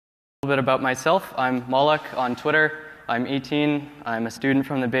bit about myself. I'm Moloch on Twitter. I'm 18, I'm a student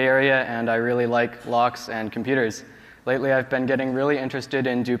from the Bay Area, and I really like locks and computers. Lately, I've been getting really interested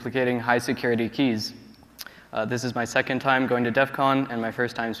in duplicating high-security keys. This is my second time going to DEF CON and my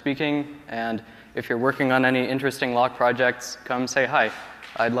first time speaking, and if you're working on any interesting lock projects, come say hi.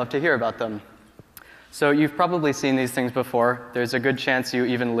 I'd love to hear about them. So you've probably seen these things before. There's a good chance you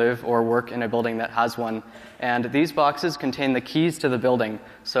even live or work in a building that has one. And these boxes contain the keys to the building.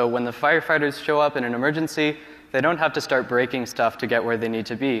 So when the firefighters show up in an emergency, they don't have to start breaking stuff to get where they need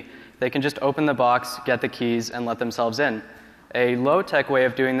to be. They can just open the box, get the keys, and let themselves in. A low-tech way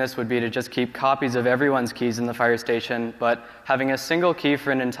of doing this would be to just keep copies of everyone's keys in the fire station, but having a single key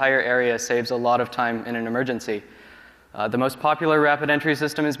for an entire area saves a lot of time in an emergency. The most popular rapid entry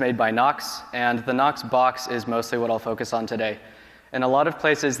system is made by Knox, and the Knox box is mostly what I'll focus on today. In a lot of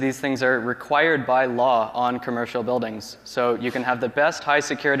places, these things are required by law on commercial buildings. So you can have the best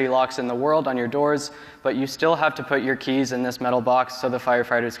high-security locks in the world on your doors, but you still have to put your keys in this metal box so the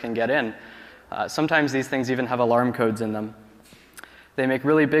firefighters can get in. Sometimes these things even have alarm codes in them. They make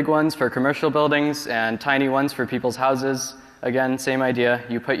really big ones for commercial buildings and tiny ones for people's houses. Again, same idea.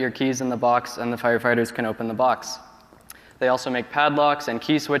 You put your keys in the box, and the firefighters can open the box. They also make padlocks and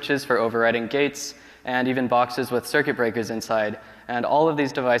key switches for overriding gates, and even boxes with circuit breakers inside. And all of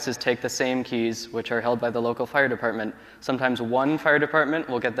these devices take the same keys, which are held by the local fire department. Sometimes one fire department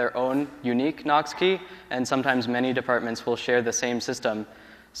will get their own unique Knox key, and sometimes many departments will share the same system.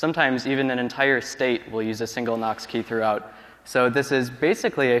 Sometimes even an entire state will use a single Knox key throughout. So this is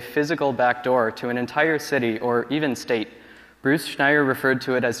basically a physical backdoor to an entire city or even state. Bruce Schneier referred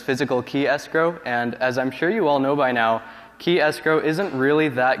to it as physical key escrow, and as I'm sure you all know by now, key escrow isn't really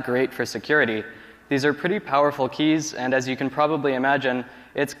that great for security. These are pretty powerful keys, and as you can probably imagine,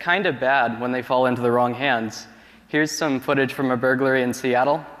 it's kind of bad when they fall into the wrong hands. Here's some footage from a burglary in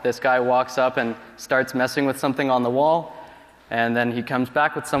Seattle. This guy walks up and starts messing with something on the wall, and then he comes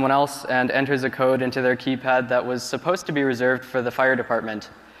back with someone else and enters a code into their keypad that was supposed to be reserved for the fire department.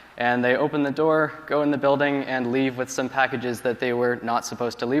 And they open the door, go in the building, and leave with some packages that they were not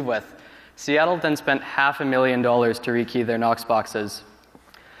supposed to leave with. Seattle then spent $500,000 to rekey their Knox boxes.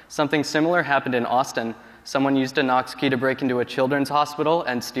 Something similar happened in Austin. Someone used a Knox key to break into a children's hospital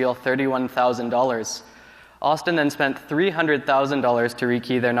and steal $31,000. Austin then spent $300,000 to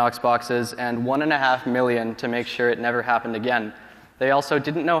rekey their Knox boxes and $1.5 million to make sure it never happened again. They also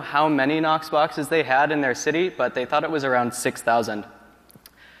didn't know how many Knox boxes they had in their city, but they thought it was around 6,000.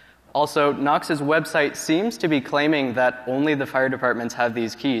 Also, Knox's website seems to be claiming that only the fire departments have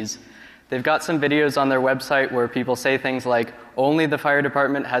these keys. They've got some videos on their website where people say things like, only the fire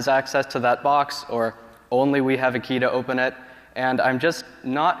department has access to that box, or only we have a key to open it, and I'm just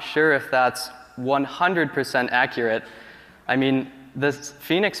not sure if that's 100% accurate. I mean, the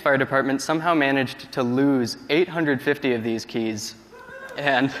Phoenix Fire Department somehow managed to lose 850 of these keys,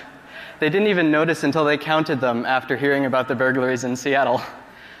 and they didn't even notice until they counted them after hearing about the burglaries in Seattle.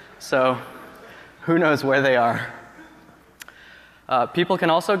 So, who knows where they are. People can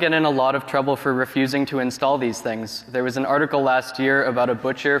also get in a lot of trouble for refusing to install these things. There was an article last year about a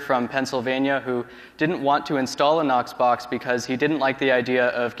butcher from Pennsylvania who didn't want to install a Knox box because he didn't like the idea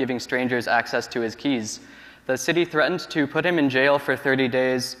of giving strangers access to his keys. The city threatened to put him in jail for 30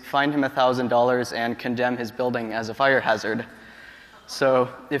 days, fine him $1,000, and condemn his building as a fire hazard. So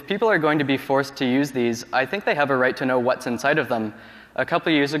if people are going to be forced to use these, I think they have a right to know what's inside of them. A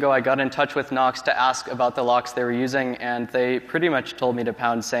couple of years ago, I got in touch with Knox to ask about the locks they were using, and they pretty much told me to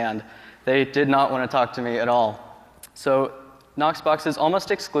pound sand. They did not want to talk to me at all. So Knox boxes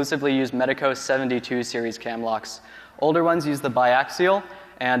almost exclusively use Medeco 72 series cam locks. Older ones use the biaxial,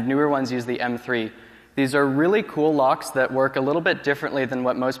 and newer ones use the M3. These are really cool locks that work a little bit differently than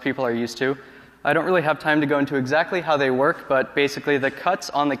what most people are used to. I don't really have time to go into exactly how they work, but basically the cuts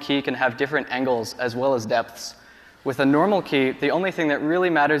on the key can have different angles as well as depths. With a normal key, the only thing that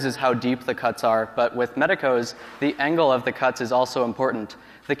really matters is how deep the cuts are, but with Medecos, the angle of the cuts is also important.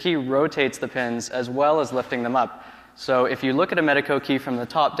 The key rotates the pins as well as lifting them up. So if you look at a Medeco key from the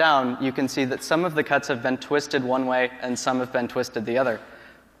top down, you can see that some of the cuts have been twisted one way and some have been twisted the other.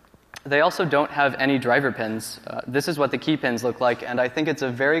 They also don't have any driver pins. This is what the key pins look like, and I think it's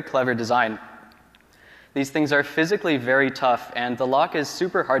a very clever design. These things are physically very tough, and the lock is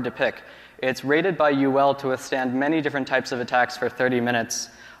super hard to pick. It's rated by UL to withstand many different types of attacks for 30 minutes.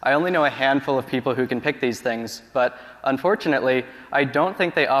 I only know a handful of people who can pick these things, but unfortunately, I don't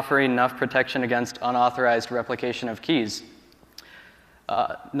think they offer enough protection against unauthorized replication of keys.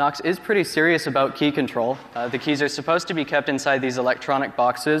 Knox is pretty serious about key control. The keys are supposed to be kept inside these electronic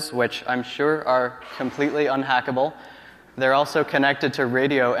boxes, which I'm sure are completely unhackable. They're also connected to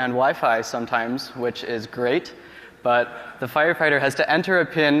radio and Wi-Fi sometimes, which is great, but the firefighter has to enter a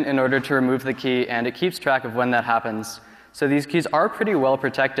PIN in order to remove the key, and it keeps track of when that happens. So these keys are pretty well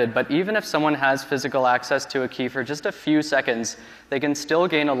protected, but even if someone has physical access to a key for just a few seconds, they can still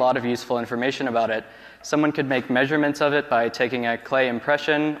gain a lot of useful information about it. Someone could make measurements of it by taking a clay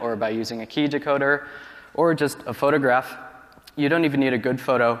impression, or by using a key decoder, or just a photograph. You don't even need a good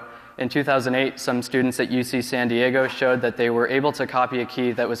photo. In 2008, some students at UC San Diego showed that they were able to copy a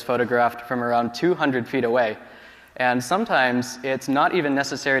key that was photographed from around 200 feet away. And sometimes it's not even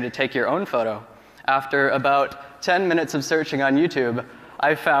necessary to take your own photo. After about 10 minutes of searching on YouTube,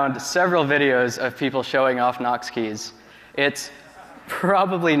 I found several videos of people showing off Knox keys. It's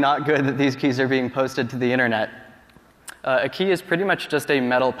probably not good that these keys are being posted to the internet. A key is pretty much just a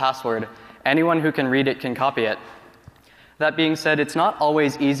metal password. Anyone who can read it can copy it. That being said, it's not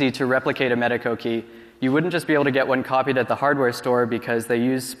always easy to replicate a Medico key. You wouldn't just be able to get one copied at the hardware store because they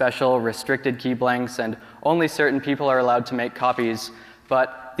use special restricted key blanks and only certain people are allowed to make copies.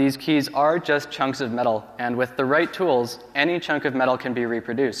 But these keys are just chunks of metal, and with the right tools, any chunk of metal can be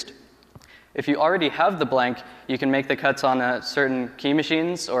reproduced. If you already have the blank, you can make the cuts on certain key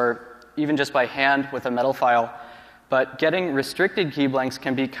machines or even just by hand with a metal file. But getting restricted key blanks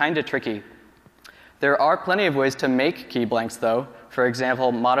can be kind of tricky. There are plenty of ways to make key blanks, though. For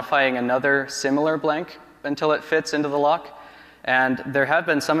example, modifying another similar blank until it fits into the lock. And there have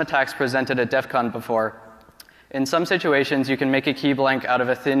been some attacks presented at DEF CON before. In some situations, you can make a key blank out of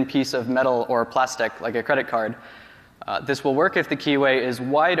a thin piece of metal or plastic, like a credit card. This will work if the keyway is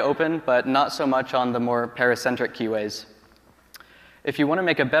wide open, but not so much on the more paracentric keyways. If you want to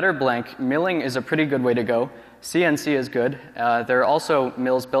make a better blank, milling is a pretty good way to go. CNC is good. There are also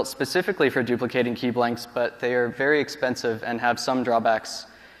mills built specifically for duplicating key blanks, but they are very expensive and have some drawbacks.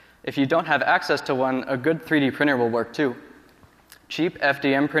 If you don't have access to one, a good 3D printer will work too. Cheap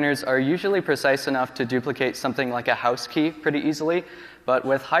FDM printers are usually precise enough to duplicate something like a house key pretty easily, but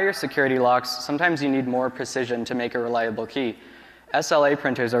with higher security locks, sometimes you need more precision to make a reliable key. SLA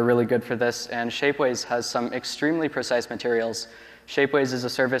printers are really good for this, and Shapeways has some extremely precise materials. Shapeways is a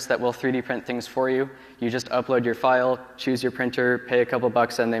service that will 3D print things for you. You just upload your file, choose your printer, pay a couple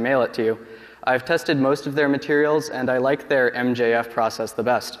bucks, and they mail it to you. I've tested most of their materials, and I like their MJF process the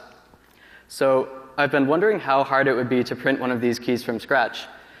best. So I've been wondering how hard it would be to print one of these keys from scratch.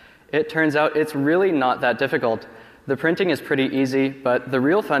 It turns out it's really not that difficult. The printing is pretty easy, but the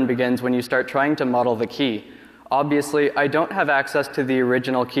real fun begins when you start trying to model the key. Obviously, I don't have access to the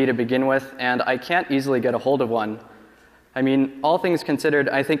original key to begin with, and I can't easily get a hold of one. I mean, all things considered,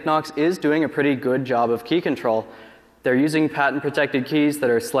 I think Knox is doing a pretty good job of key control. They're using patent-protected keys that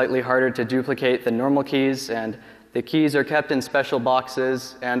are slightly harder to duplicate than normal keys, and the keys are kept in special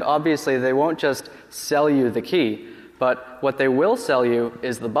boxes, and obviously they won't just sell you the key, but what they will sell you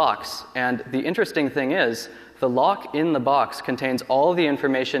is the box. And the interesting thing is, the lock in the box contains all the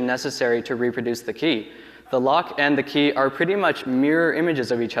information necessary to reproduce the key. The lock and the key are pretty much mirror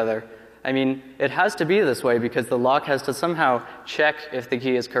images of each other. I mean, it has to be this way because the lock has to somehow check if the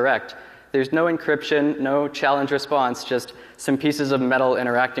key is correct. There's no encryption, no challenge response, just some pieces of metal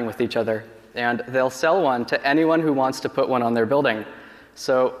interacting with each other. And they'll sell one to anyone who wants to put one on their building.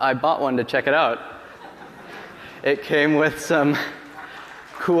 So I bought one to check it out. It came with some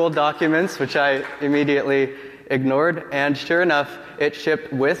cool documents, which I immediately ignored, and sure enough, it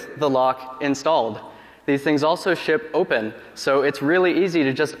shipped with the lock installed. These things also ship open, so it's really easy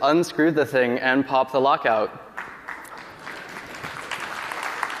to just unscrew the thing and pop the lock out.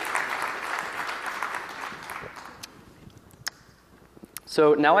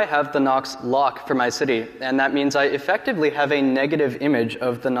 So now I have the Knox lock for my city, and that means I effectively have a negative image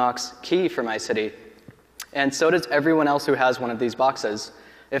of the Knox key for my city. And so does everyone else who has one of these boxes.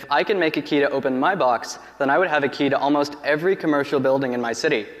 If I can make a key to open my box, then I would have a key to almost every commercial building in my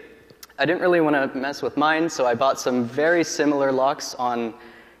city. I didn't really want to mess with mine, so I bought some very similar locks on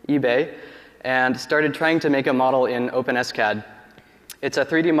eBay and started trying to make a model in OpenSCAD. It's a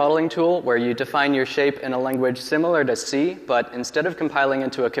 3D modeling tool where you define your shape in a language similar to C, but instead of compiling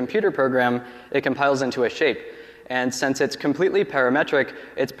into a computer program, it compiles into a shape. And since it's completely parametric,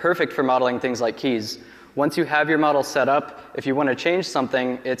 it's perfect for modeling things like keys. Once you have your model set up, if you want to change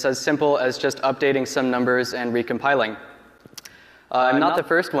something, it's as simple as just updating some numbers and recompiling. I'm not the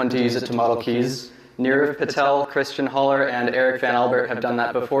first one to use it to model keys. Nirav Patel, Christian Haller, and Eric Van Albert have done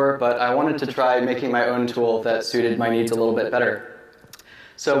that before, but I wanted to try making my own tool that suited my needs a little bit better.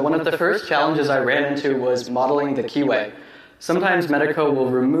 So one of the first challenges I ran into was modeling the keyway. Sometimes Medico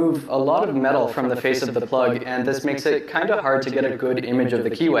will remove a lot of metal from the face of the plug, and this makes it kind of hard to get a good image of the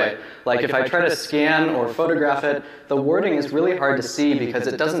keyway. Like if I try to scan or photograph it, the wording is really hard to see because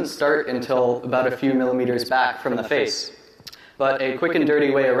it doesn't start until about a few millimeters back from the face. But a quick and dirty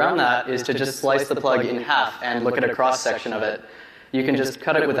way around that is to just slice the plug in half and look at a cross-section of it. You can just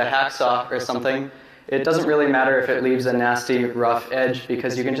cut it with a hacksaw or something. It doesn't really matter if it leaves a nasty, rough edge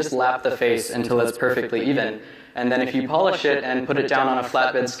because you can just lap the face until it's perfectly even. And then if you polish it and put it down on a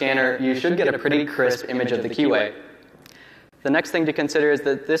flatbed scanner, you should get a pretty crisp image of the keyway. The next thing to consider is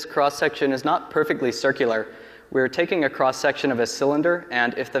that this cross-section is not perfectly circular. We're taking a cross-section of a cylinder,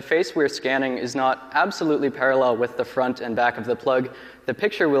 and if the face we're scanning is not absolutely parallel with the front and back of the plug, the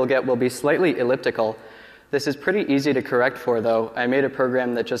picture we'll get will be slightly elliptical. This is pretty easy to correct for, though. I made a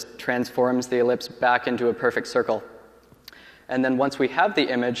program that just transforms the ellipse back into a perfect circle. And then once we have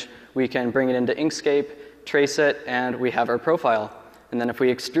the image, we can bring it into Inkscape, trace it, and we have our profile. And then if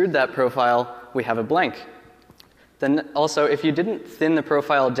we extrude that profile, we have a blank. Then also, if you didn't thin the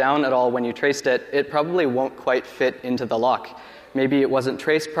profile down at all when you traced it, it probably won't quite fit into the lock. Maybe it wasn't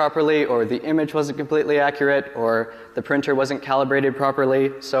traced properly, or the image wasn't completely accurate, or the printer wasn't calibrated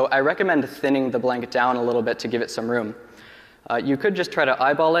properly. So I recommend thinning the blank down a little bit to give it some room. You could just try to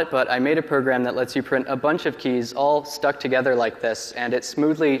eyeball it, but I made a program that lets you print a bunch of keys all stuck together like this, and it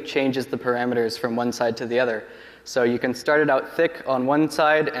smoothly changes the parameters from one side to the other. So you can start it out thick on one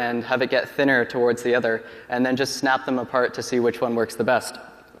side and have it get thinner towards the other, and then just snap them apart to see which one works the best.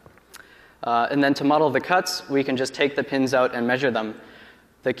 And then to model the cuts, we can just take the pins out and measure them.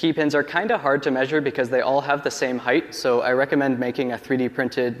 The key pins are kind of hard to measure because they all have the same height, so I recommend making a 3D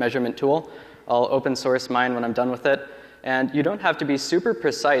printed measurement tool. I'll open source mine when I'm done with it. And you don't have to be super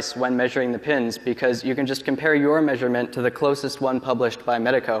precise when measuring the pins because you can just compare your measurement to the closest one published by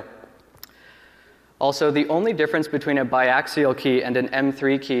Medico. Also, the only difference between a biaxial key and an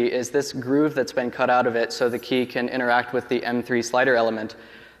M3 key is this groove that's been cut out of it so the key can interact with the M3 slider element.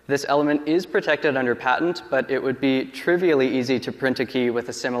 This element is protected under patent, but it would be trivially easy to print a key with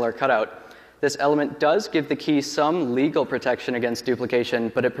a similar cutout. This element does give the key some legal protection against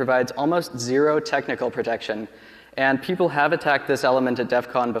duplication, but it provides almost zero technical protection. And people have attacked this element at DEF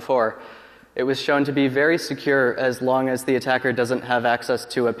CON before. It was shown to be very secure as long as the attacker doesn't have access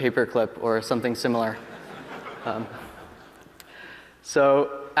to a paperclip or something similar.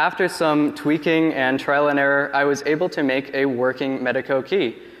 So after some tweaking and trial and error, I was able to make a working Medico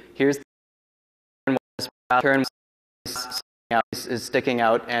key. Here's the pattern is sticking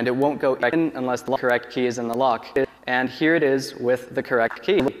out, and it won't go in unless the correct key is in the lock. And here it is with the correct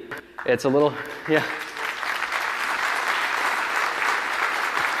key. It's a little, yeah.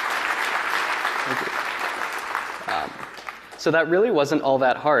 So that really wasn't all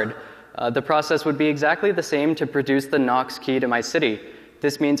that hard. The process would be exactly the same to produce the Knox key to my city.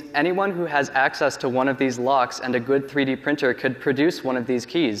 This means anyone who has access to one of these locks and a good 3D printer could produce one of these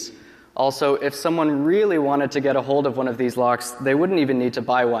keys. Also, if someone really wanted to get a hold of one of these locks, they wouldn't even need to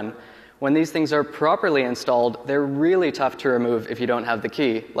buy one. When these things are properly installed, they're really tough to remove if you don't have the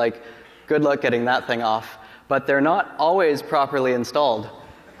key. Like, good luck getting that thing off. But they're not always properly installed.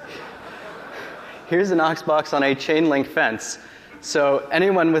 Here's a Knox box on a chain link fence. So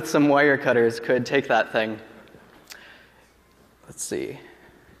anyone with some wire cutters could take that thing. Let's see.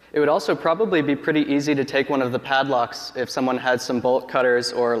 It would also probably be pretty easy to take one of the padlocks if someone had some bolt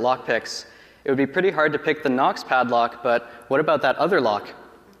cutters or lock picks. It would be pretty hard to pick the Knox padlock, but what about that other lock?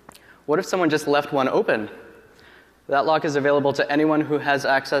 What if someone just left one open? That lock is available to anyone who has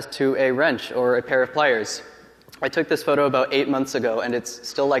access to a wrench or a pair of pliers. I took this photo about 8 months ago, and it's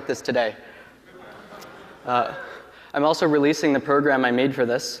still like this today. I'm also releasing the program I made for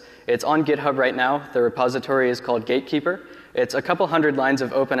this. It's on GitHub right now. The repository is called Gatekeeper. It's a couple hundred lines of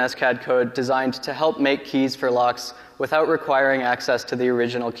OpenSCAD code designed to help make keys for locks without requiring access to the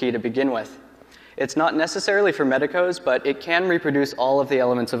original key to begin with. It's not necessarily for Medicos, but it can reproduce all of the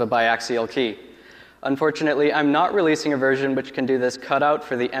elements of a biaxial key. Unfortunately, I'm not releasing a version which can do this cutout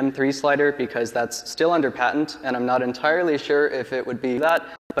for the M3 slider because that's still under patent, and I'm not entirely sure if it would be that,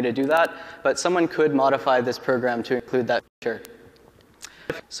 to do that, but someone could modify this program to include that feature.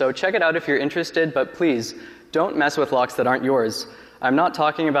 So check it out if you're interested, but please, don't mess with locks that aren't yours. I'm not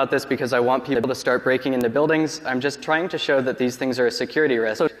talking about this because I want people to start breaking into buildings. I'm just trying to show that these things are a security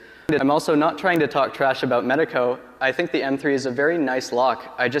risk. I'm also not trying to talk trash about Medico. I think the M3 is a very nice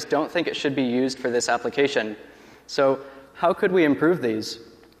lock. I just don't think it should be used for this application. So how could we improve these?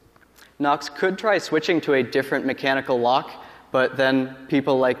 Knox could try switching to a different mechanical lock, but then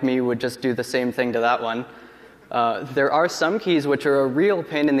people like me would just do the same thing to that one. There are some keys which are a real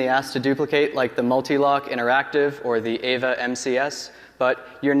pain in the ass to duplicate, like the Multi-Lock Interactive or the Ava MCS, but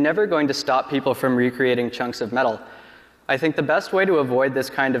you're never going to stop people from recreating chunks of metal. I think the best way to avoid this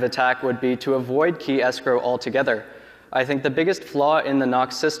kind of attack would be to avoid key escrow altogether. I think the biggest flaw in the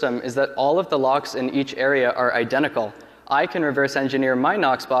Knox system is that all of the locks in each area are identical. I can reverse engineer my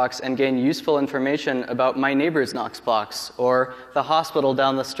Knox box and gain useful information about my neighbor's Knox box, or the hospital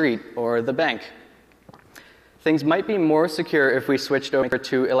down the street, or the bank. Things might be more secure if we switched over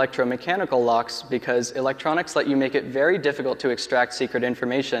to electromechanical locks, because electronics let you make it very difficult to extract secret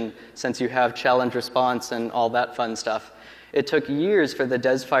information since you have challenge response and all that fun stuff. It took years for the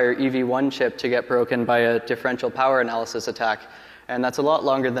Desfire EV1 chip to get broken by a differential power analysis attack, and that's a lot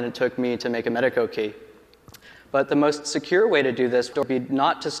longer than it took me to make a Medico key. But the most secure way to do this would be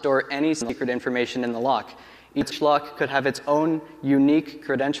not to store any secret information in the lock. Each lock could have its own unique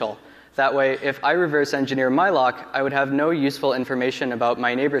credential. That way, if I reverse engineer my lock, I would have no useful information about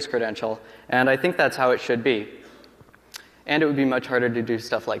my neighbor's credential, and I think that's how it should be. And it would be much harder to do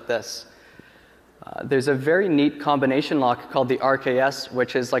stuff like this. There's a very neat combination lock called the RKS,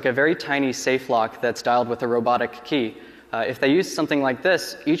 which is like a very tiny safe lock that's dialed with a robotic key. If they use something like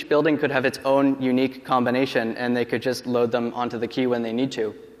this, each building could have its own unique combination, and they could just load them onto the key when they need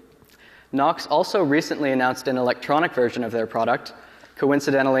to. Knox also recently announced an electronic version of their product.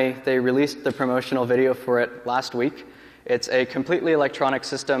 Coincidentally, they released the promotional video for it last week. It's a completely electronic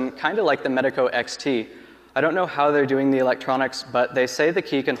system, kind of like the Medico XT. I don't know how they're doing the electronics, but they say the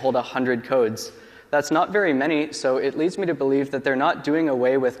key can hold 100 codes. That's not very many, so it leads me to believe that they're not doing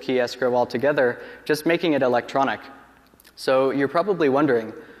away with key escrow altogether, just making it electronic. So you're probably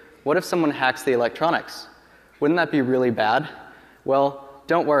wondering, what if someone hacks the electronics? Wouldn't that be really bad? Well,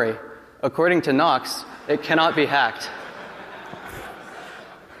 don't worry. According to Knox, it cannot be hacked.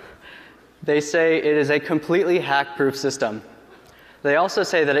 They say it is a completely hack-proof system. They also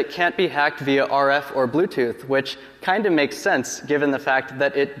say that it can't be hacked via RF or Bluetooth, which kind of makes sense given the fact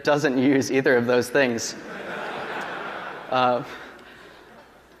that it doesn't use either of those things.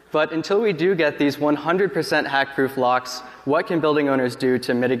 But until we do get these 100% hack-proof locks, what can building owners do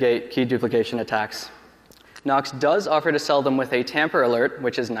to mitigate key duplication attacks? Knox does offer to sell them with a tamper alert,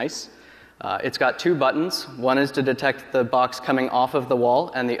 which is nice. It's got two buttons. One is to detect the box coming off of the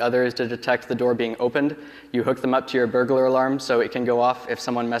wall, and the other is to detect the door being opened. You hook them up to your burglar alarm so it can go off if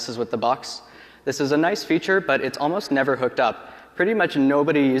someone messes with the box. This is a nice feature, but it's almost never hooked up. Pretty much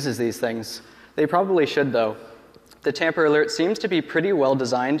nobody uses these things. They probably should, though. The tamper alert seems to be pretty well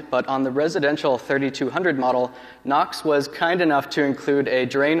designed, but on the residential 3200 model, Knox was kind enough to include a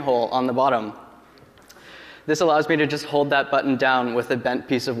drain hole on the bottom. This allows me to just hold that button down with a bent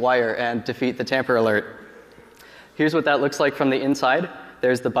piece of wire and defeat the tamper alert. Here's what that looks like from the inside.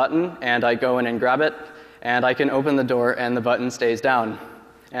 There's the button, and I go in and grab it, and I can open the door and the button stays down.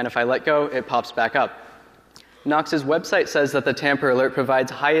 And if I let go, it pops back up. Knox's website says that the tamper alert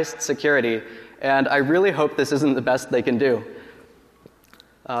provides highest security, and I really hope this isn't the best they can do.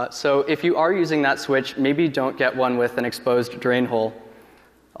 So if you are using that switch, maybe don't get one with an exposed drain hole.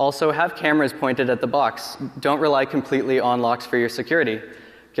 Also, have cameras pointed at the box. Don't rely completely on locks for your security.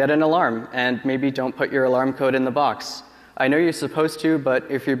 Get an alarm, and maybe don't put your alarm code in the box. I know you're supposed to, but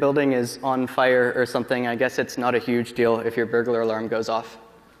if your building is on fire or something, I guess it's not a huge deal if your burglar alarm goes off.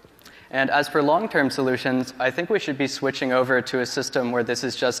 And as for long-term solutions, I think we should be switching over to a system where this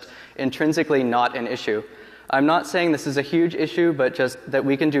is just intrinsically not an issue. I'm not saying this is a huge issue, but just that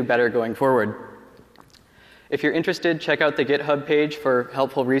we can do better going forward. If you're interested, check out the GitHub page for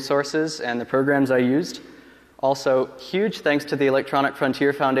helpful resources and the programs I used. Also, huge thanks to the Electronic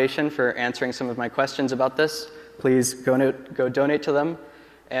Frontier Foundation for answering some of my questions about this. Please go donate to them.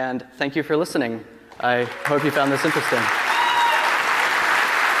 And thank you for listening. I hope you found this interesting.